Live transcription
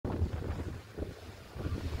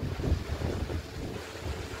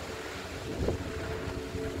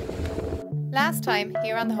Last time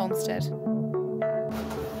here on the homestead.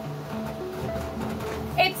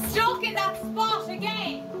 It's stuck in that spot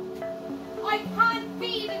again. I can't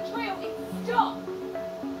feed it through. It's stuck.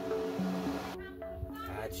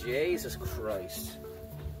 Ah, Jesus Christ.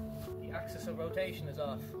 The axis of rotation is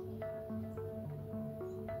off.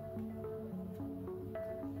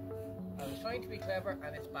 I was trying to be clever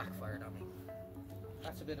and it's backfired on me.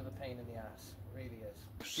 That's a bit of a pain in the ass. It really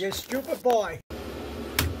is. You stupid boy.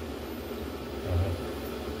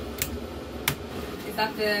 Is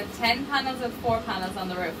that the 10 panels or 4 panels on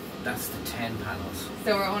the roof? That's the 10 panels.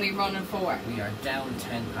 So we're only running 4. We are down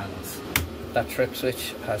 10 panels. That trip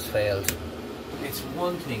switch has failed. It's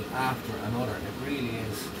one thing after another, it really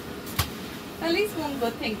is. At least one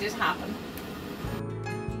good thing did happen.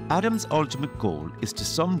 Adam's ultimate goal is to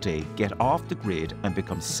someday get off the grid and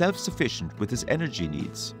become self-sufficient with his energy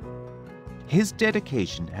needs. His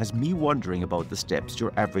dedication has me wondering about the steps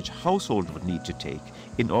your average household would need to take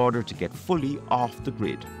in order to get fully off the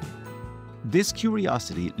grid. This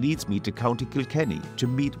curiosity leads me to County Kilkenny to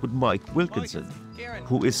meet with Mike Wilkinson,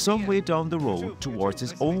 who is some way down the road towards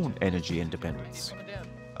his own energy independence.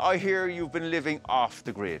 I hear you've been living off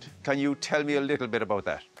the grid. Can you tell me a little bit about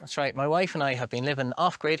that? That's right. My wife and I have been living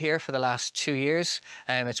off-grid here for the last 2 years.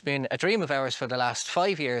 It's been a dream of ours for the last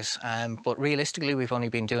 5 years, but realistically we've only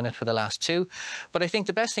been doing it for the last 2. But I think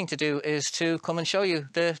the best thing to do is to come and show you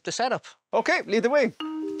the setup. Okay, lead the way.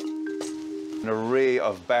 An array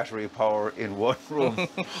of battery power in one room.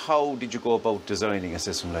 How did you go about designing a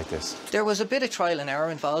system like this? There was a bit of trial and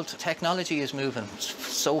error involved. Technology is moving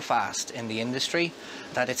so fast in the industry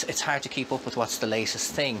that it's hard to keep up with what's the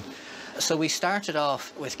latest thing. So we started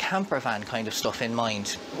off with camper van kind of stuff in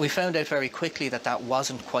mind. We found out very quickly that that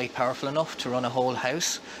wasn't quite powerful enough to run a whole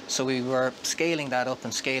house. So we were scaling that up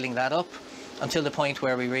and scaling that up until the point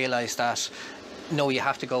where we realised that no, you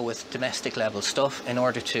have to go with domestic level stuff in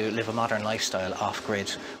order to live a modern lifestyle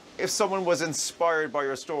off-grid. If someone was inspired by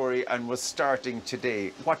your story and was starting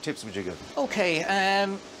today, what tips would you give? Okay,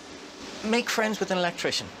 make friends with an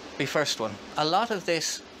electrician, be first one. A lot of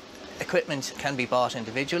this equipment can be bought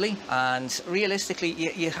individually, and realistically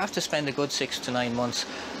you have to spend a good 6 to 9 months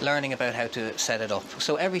learning about how to set it up.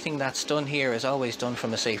 So everything that's done here is always done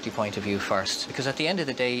from a safety point of view first, because at the end of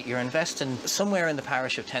the day you're investing somewhere in the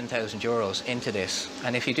parish of 10,000 euros into this,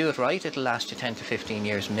 and if you do it right it'll last you 10 to 15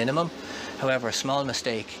 years minimum. However, a small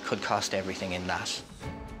mistake could cost everything in that.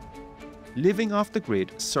 Living off the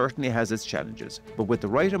grid certainly has its challenges, but with the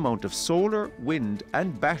right amount of solar, wind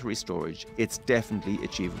and battery storage, it's definitely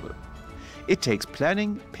achievable. It takes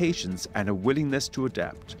planning, patience and a willingness to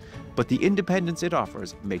adapt, but the independence it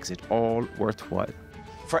offers makes it all worthwhile.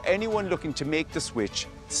 For anyone looking to make the switch,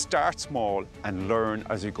 start small and learn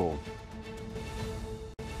as you go.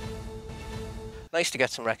 Nice to get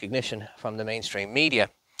some recognition from the mainstream media.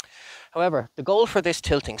 However, the goal for this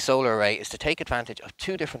tilting solar array is to take advantage of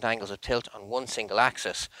 2 different angles of tilt on one single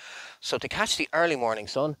axis. So to catch the early morning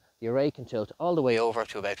sun, the array can tilt all the way over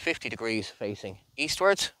to about 50 degrees facing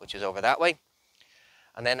eastwards, which is over that way.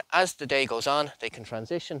 And then as the day goes on, they can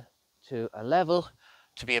transition to a level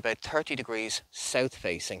to be about 30 degrees south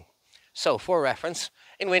facing. So for reference,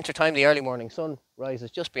 in winter time, the early morning sun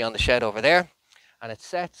rises just beyond the shed over there, and it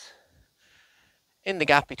sets in the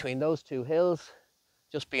gap between those 2 hills,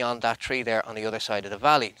 just beyond that tree there on the other side of the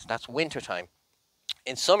valley. So that's winter time.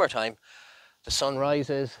 In summertime, the sun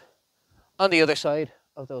rises on the other side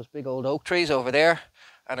of those big old oak trees over there,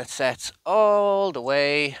 and it sets all the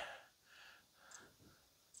way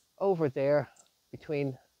over there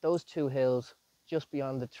between those 2 hills just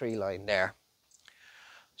beyond the tree line there.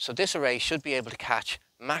 So this array should be able to catch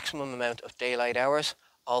maximum amount of daylight hours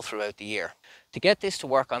all throughout the year. To get this to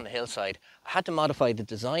work on the hillside, I had to modify the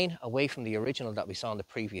design away from the original that we saw in the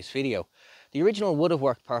previous video. The original would have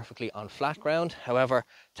worked perfectly on flat ground. However,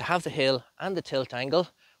 to have the hill and the tilt angle,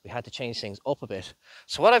 we had to change things up a bit.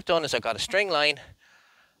 So what I've done is I've got a string line,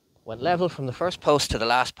 went level from the first post to the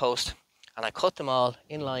last post, and I cut them all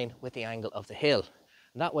in line with the angle of the hill.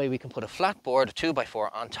 And that way we can put a flat board, a 2x4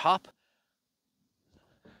 on top,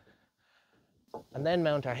 and then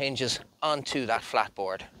mount our hinges onto that flat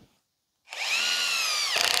board.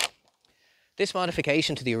 This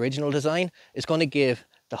modification to the original design is going to give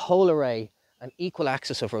the whole array an equal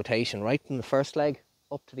axis of rotation right from the first leg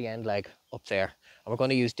up to the end leg up there. And we're going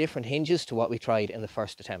to use different hinges to what we tried in the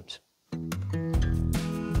first attempt.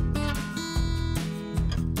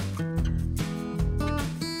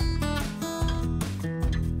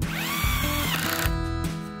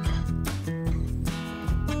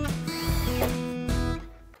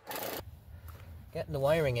 Getting the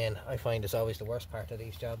wiring in, I find, is always the worst part of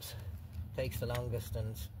these jobs. Takes the longest,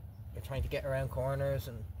 and you're trying to get around corners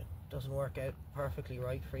and it doesn't work out perfectly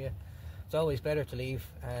right for you, it's always better to leave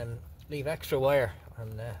extra wire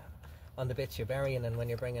on the bits you're burying and when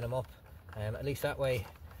you're bringing them up. At least that way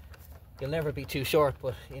you'll never be too short,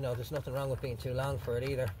 but you know, there's nothing wrong with being too long for it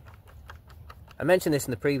either. I mentioned this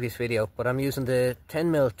in the previous video, but I'm using the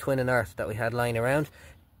 10mm twin and earth that we had lying around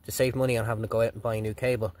to save money on having to go out and buy a new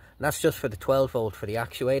cable. And that's just for the 12 volt for the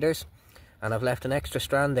actuators. And I've left an extra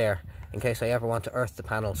strand there in case I ever want to earth the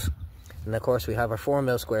panels. And of course we have our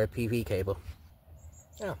 4mm squared PV cable.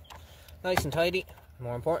 Now, nice and tidy,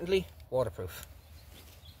 more importantly, waterproof.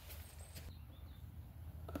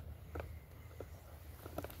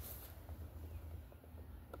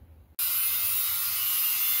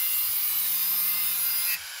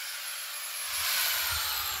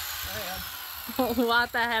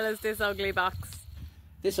 What the hell is this ugly box?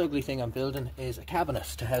 This ugly thing I'm building is a cabinet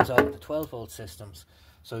to house all the 12 volt systems.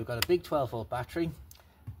 So we've got a big 12 volt battery,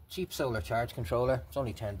 cheap solar charge controller. It's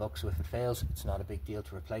only 10 bucks, so if it fails it's not a big deal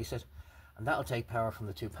to replace it. And that'll take power from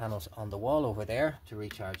the two panels on the wall over there to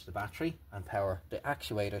recharge the battery and power the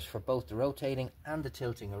actuators for both the rotating and the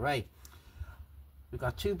tilting array. We've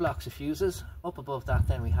got 2 blocks of fuses. Up above that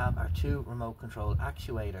then we have our 2 remote control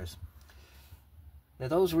actuators. Now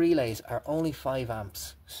those relays are only 5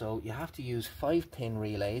 amps, so you have to use 5-pin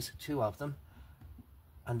relays, 2 of them,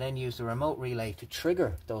 and then use the remote relay to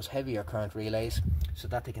trigger those heavier current relays so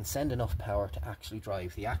that they can send enough power to actually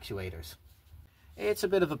drive the actuators. It's a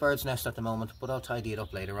bit of a bird's nest at the moment, but I'll tidy it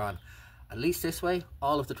up later on. At least this way,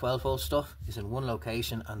 all of the 12 volt stuff is in one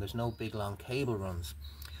location and there's no big long cable runs.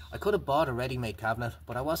 I could have bought a ready-made cabinet,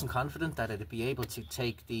 but I wasn't confident that it'd be able to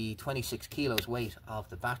take the 26 kilos weight of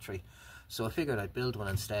the battery. So I figured I'd build one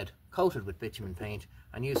instead, coated with bitumen paint,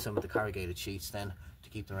 and use some of the corrugated sheets then to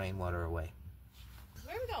keep the rainwater away.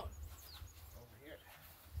 Where are we going? Over here.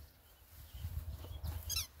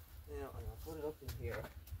 Now I'm going to put it up in here.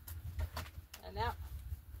 And now.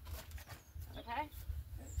 Okay.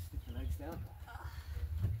 Stick your legs down.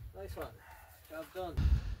 Nice one. Job done.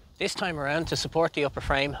 This time around, to support the upper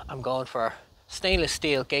frame, I'm going for stainless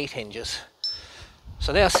steel gate hinges.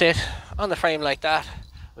 So they'll sit on the frame like that.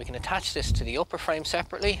 We can attach this to the upper frame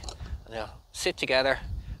separately and they'll sit together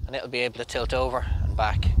and it'll be able to tilt over and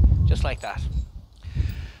back just like that.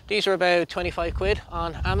 These are about 25 quid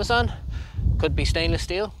on Amazon. Could be stainless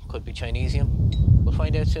steel, could be Chinesium. We'll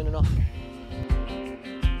find out soon enough.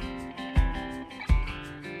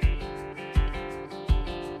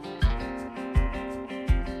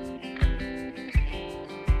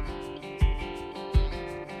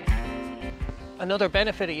 Another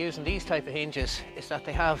benefit of using these type of hinges is that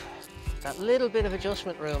they have that little bit of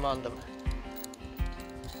adjustment room on them,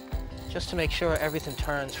 just to make sure everything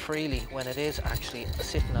turns freely when it is actually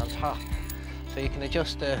sitting on top. So you can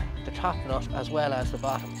adjust the top nut as well as the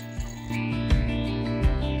bottom.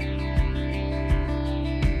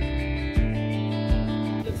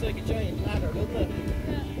 Looks like a giant ladder, doesn't it?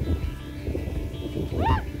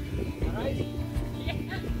 Yeah. Alright? Yeah.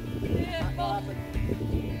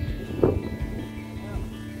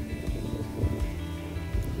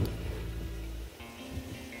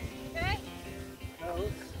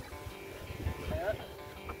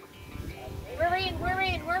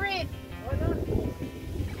 We're in.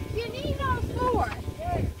 You need all 4.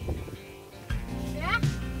 Yeah?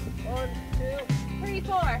 1, 2, 3,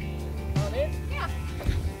 4. on in. Yeah.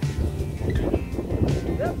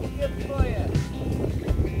 That's good for you.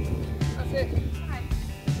 That's it. Okay.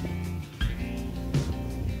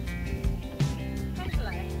 Thanks a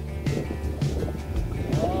lot.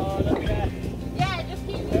 Oh, look at that. Yeah, just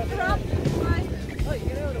keep interrupting. Right. Oh, you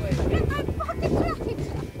get out of the way. Get my fucking jacket.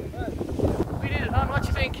 We did it, hon. What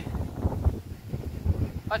you think?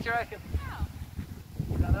 What you reckon? No.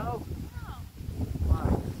 Don't know. No. Why?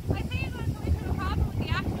 I think you're going to come into a problem with the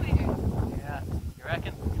actuators. Yeah. You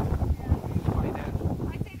reckon? Yeah. Find out.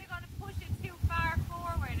 I think they're going to push it too far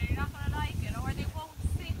forward and you're not going to like it, or they won't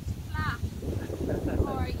sit flat,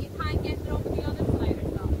 or you can't get it up the other side or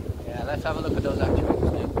something. Yeah, let's have a look at those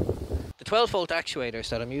actuators now. The 12 volt actuators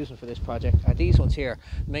that I'm using for this project are these ones here,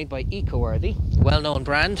 made by EcoWorthy, well-known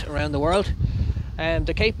brand around the world.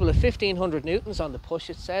 They're capable of 1500 newtons on the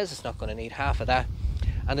push, it says. It's not going to need half of that.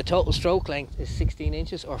 And the total stroke length is 16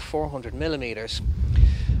 inches or 400 millimeters.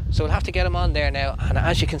 So we'll have to get them on there now. And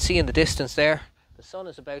as you can see in the distance there, the sun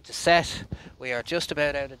is about to set. We are just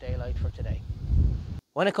about out of daylight for today.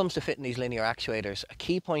 When it comes to fitting these linear actuators, a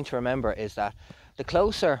key point to remember is that the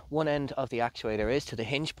closer one end of the actuator is to the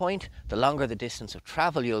hinge point, the longer the distance of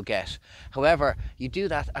travel you'll get. However, you do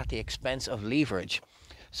that at the expense of leverage.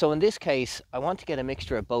 So in this case, I want to get a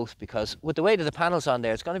mixture of both, because with the weight of the panels on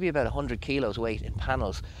there, it's going to be about 100 kilos weight in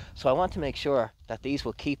panels. So I want to make sure that these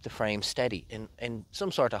will keep the frame steady in some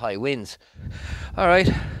sort of high winds. All right,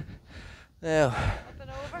 now Up and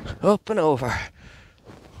over. up and over.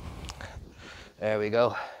 There we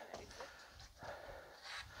go.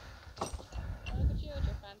 Look at you with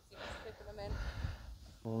your fancy sticking them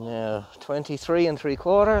in. Now 23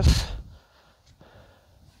 3/4.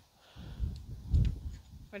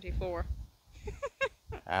 24.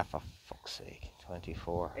 Ah, for fuck's sake,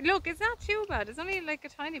 24. Look, it's not too bad. It's only like a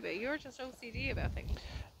tiny bit. You're just OCD about things.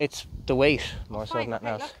 It's the weight more so Fine, than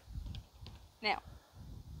that okay, now. look.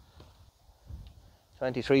 Now.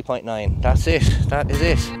 23.9. That's it. That is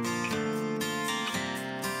it.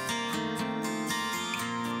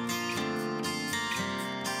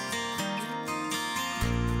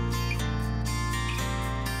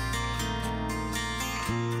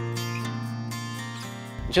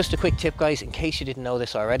 Just a quick tip, guys, in case you didn't know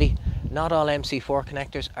this already, not all MC4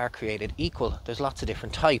 connectors are created equal. There's lots of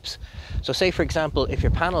different types. So say for example, if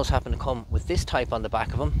your panels happen to come with this type on the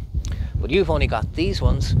back of them, but you've only got these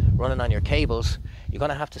ones running on your cables, you're going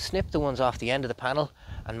to have to snip the ones off the end of the panel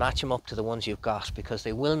and match them up to the ones you've got, because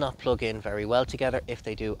they will not plug in very well together if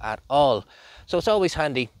they do at all. So it's always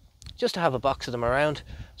handy just to have a box of them around,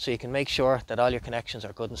 so you can make sure that all your connections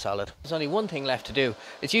are good and solid. There's only one thing left to do.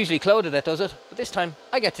 It's usually Clodagh that does it, but this time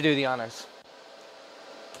I get to do the honours.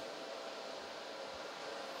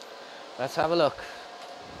 Let's have a look.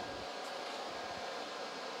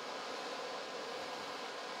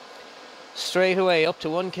 Straight away up to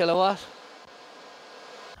 1 kilowatt.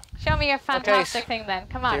 Show me your fantastic thing then.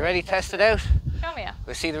 Come on. You ready to test it out? Show me it.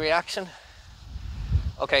 We'll see the reaction.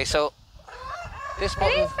 Okay, so this It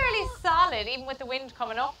button is fairly solid, even with the wind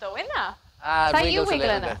coming up though, isn't it? wiggles you a little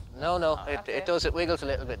wiggling bit. it? No, Oh, it okay. does. It wiggles a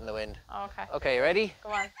little bit in the wind. Okay. Okay, ready? Go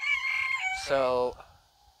on. So,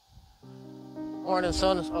 morning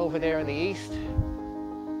sun is over there in the east.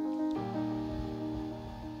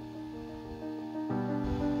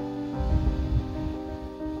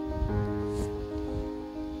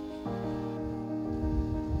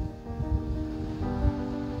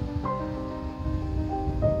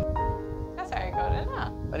 That's very good, isn't it?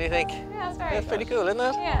 What do you think? Yeah, that's very That's good. pretty cool, isn't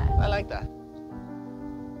it? Yeah. I like that.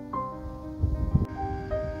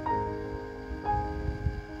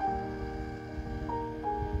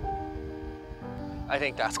 I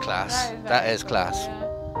think that's class. That very is good, class. yeah.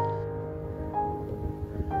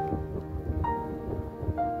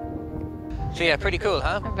 So yeah, pretty cool,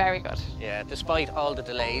 huh? Very good. Yeah, despite all the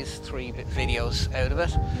delays, 3 videos out of it.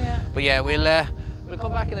 Yeah. But yeah, we'll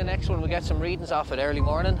come back in the next one. We'll get some readings off it early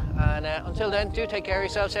morning. And until then, do take care of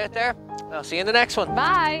yourselves out there. I'll see you in the next one.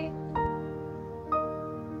 Bye.